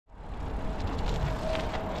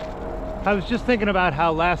I was just thinking about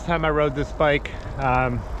how last time I rode this bike,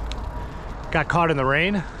 got caught in the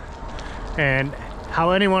rain, and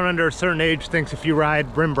how anyone under a certain age thinks if you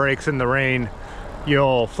ride rim brakes in the rain,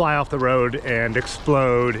 you'll fly off the road and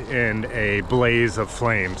explode in a blaze of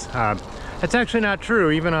flames. That's actually not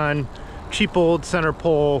true. Even on cheap old center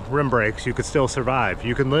pole rim brakes, you could still survive.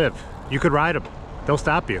 You can live. You could ride them. They'll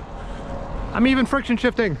stop you. I'm even friction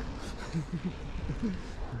shifting.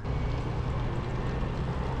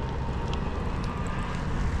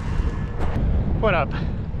 What up?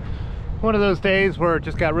 One of those days where it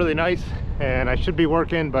just got really nice and I should be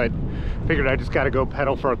working, but figured I just got to go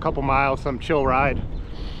pedal for a couple miles, some chill ride.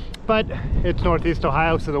 But it's Northeast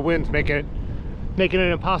Ohio, so the wind's making it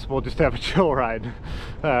impossible just to have a chill ride.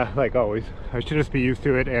 Like always, I should just be used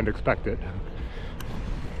to it and expect it.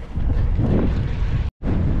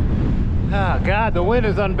 Ah, God, the wind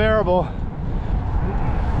is unbearable.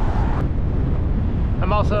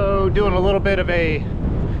 I'm also doing a little bit of a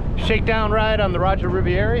shakedown ride on the Roger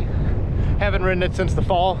Riviere. Haven't ridden it since the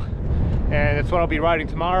fall, and it's what I'll be riding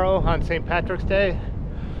tomorrow on St. Patrick's Day.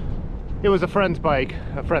 It was a friend's bike,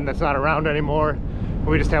 a friend that's not around anymore.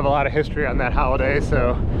 We just have a lot of history on that holiday,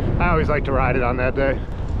 so I always like to ride it on that day.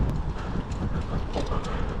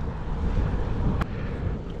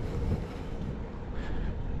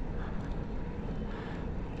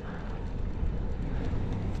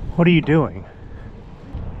 What are you doing?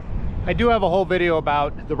 I do have a whole video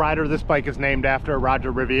about the rider this bike is named after,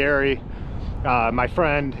 Roger Riviere, my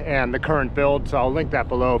friend, and the current build, so I'll link that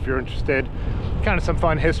below if you're interested. Kind of some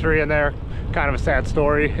fun history in there, kind of a sad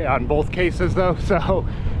story on both cases though, so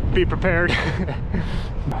be prepared.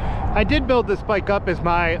 I did build this bike up as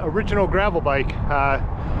my original gravel bike,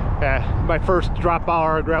 my first drop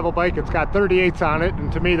bar gravel bike. It's got 38s on it,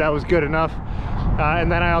 and to me that was good enough.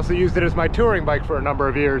 And then I also used it as my touring bike for a number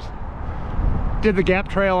of years. Did the Gap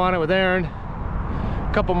Trail on it with Aaron,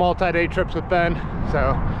 a couple multi-day trips with Ben,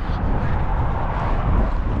 so.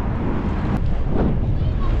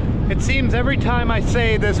 It seems every time I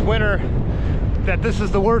say this winter that this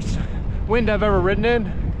is the worst wind I've ever ridden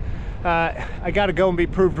in, I gotta go and be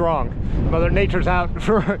proved wrong. Mother Nature's out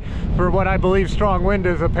for what I believe strong wind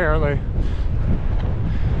is, apparently.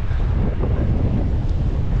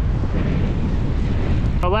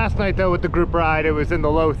 Last night though, with the group ride, it was in the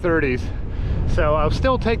low 30s. So I'll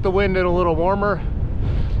still take the wind in a little warmer,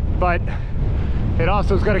 but it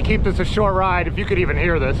also is going to keep this a short ride, if you could even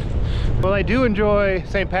hear this. Well, I do enjoy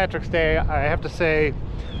St. Patrick's Day. I have to say,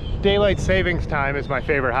 daylight savings time is my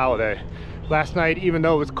favorite holiday. Last night, even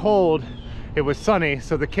though it was cold, it was sunny,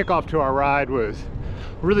 so the kickoff to our ride was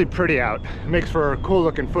really pretty out. It makes for cool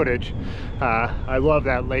looking footage. I love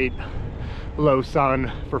that late, low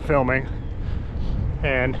sun for filming.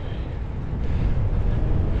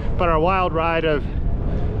 But our wild ride of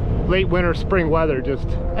late winter, spring weather, just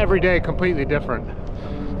every day completely different.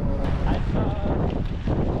 I saw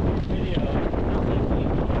a video.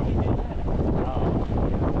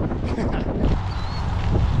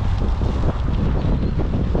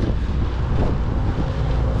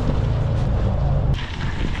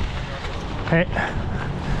 Hey.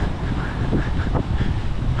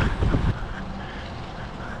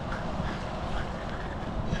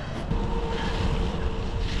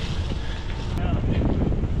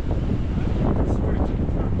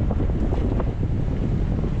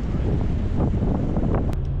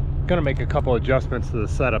 Gonna make a couple adjustments to the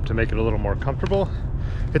setup to make it a little more comfortable.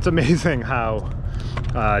 It's amazing how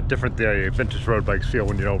different the vintage road bikes feel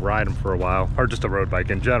when you don't ride them for a while, or just a road bike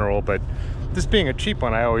in general. But this being a cheap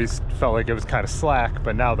one, I always felt like it was kind of slack,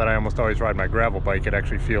 but now that I almost always ride my gravel bike, it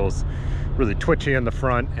actually feels really twitchy in the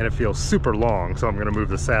front and it feels super long, so I'm going to move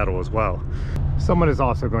the saddle as well. Someone is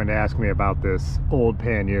also going to ask me about this old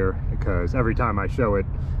pannier, because every time I show it,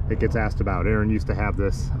 it gets asked about. Erin used to have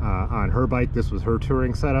this on her bike. This was her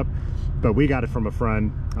touring setup, but we got it from a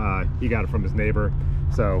friend. He got it from his neighbor.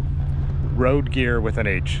 So Road Gear with an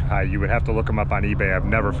H. You would have to look them up on eBay. I've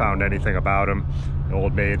never found anything about them.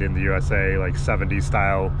 Old made in the USA, like 70s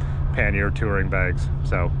style pannier touring bags.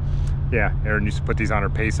 So yeah, Erin used to put these on her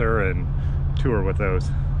Pacer and tour with those.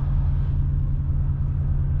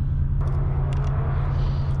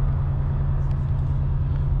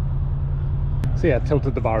 So yeah,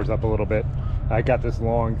 tilted the bars up a little bit. I got this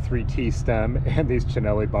long 3T stem and these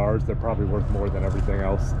Chinelli bars. They're probably worth more than everything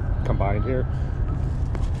else combined here.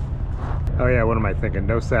 Oh yeah, what am I thinking?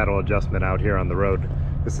 No saddle adjustment out here on the road.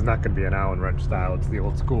 This is not going to be an Allen wrench style. It's the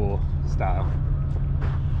old school style.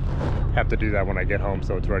 Have to do that when I get home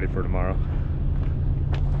so it's ready for tomorrow.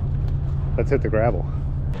 Let's hit the gravel.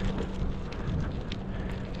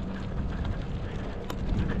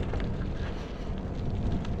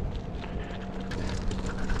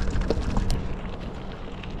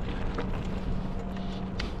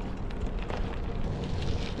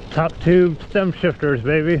 Top tube stem shifters,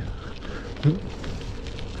 baby.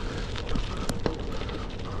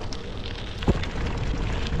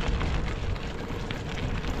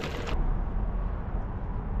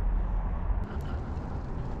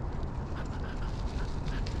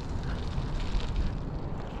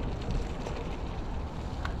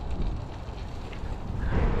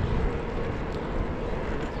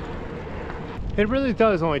 It really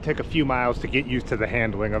does only take a few miles to get used to the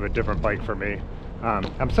handling of a different bike for me.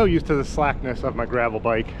 I'm so used to the slackness of my gravel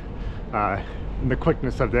bike, and the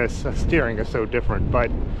quickness of this. Steering is so different,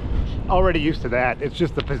 but already used to that. It's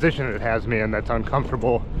just the position it has me in that's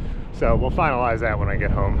uncomfortable. So we'll finalize that when I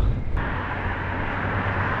get home.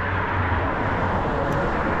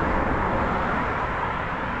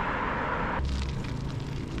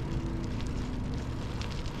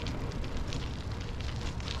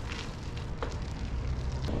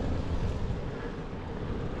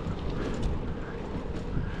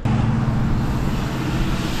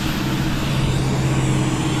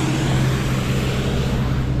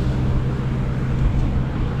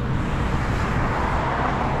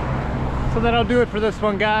 So that'll do it for this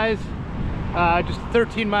one, guys. Just a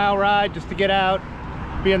 13-mile ride just to get out,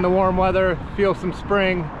 be in the warm weather, feel some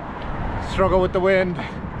spring, struggle with the wind,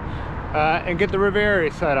 and get the Riviere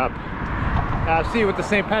set up. See you with the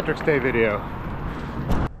St. Patrick's Day video.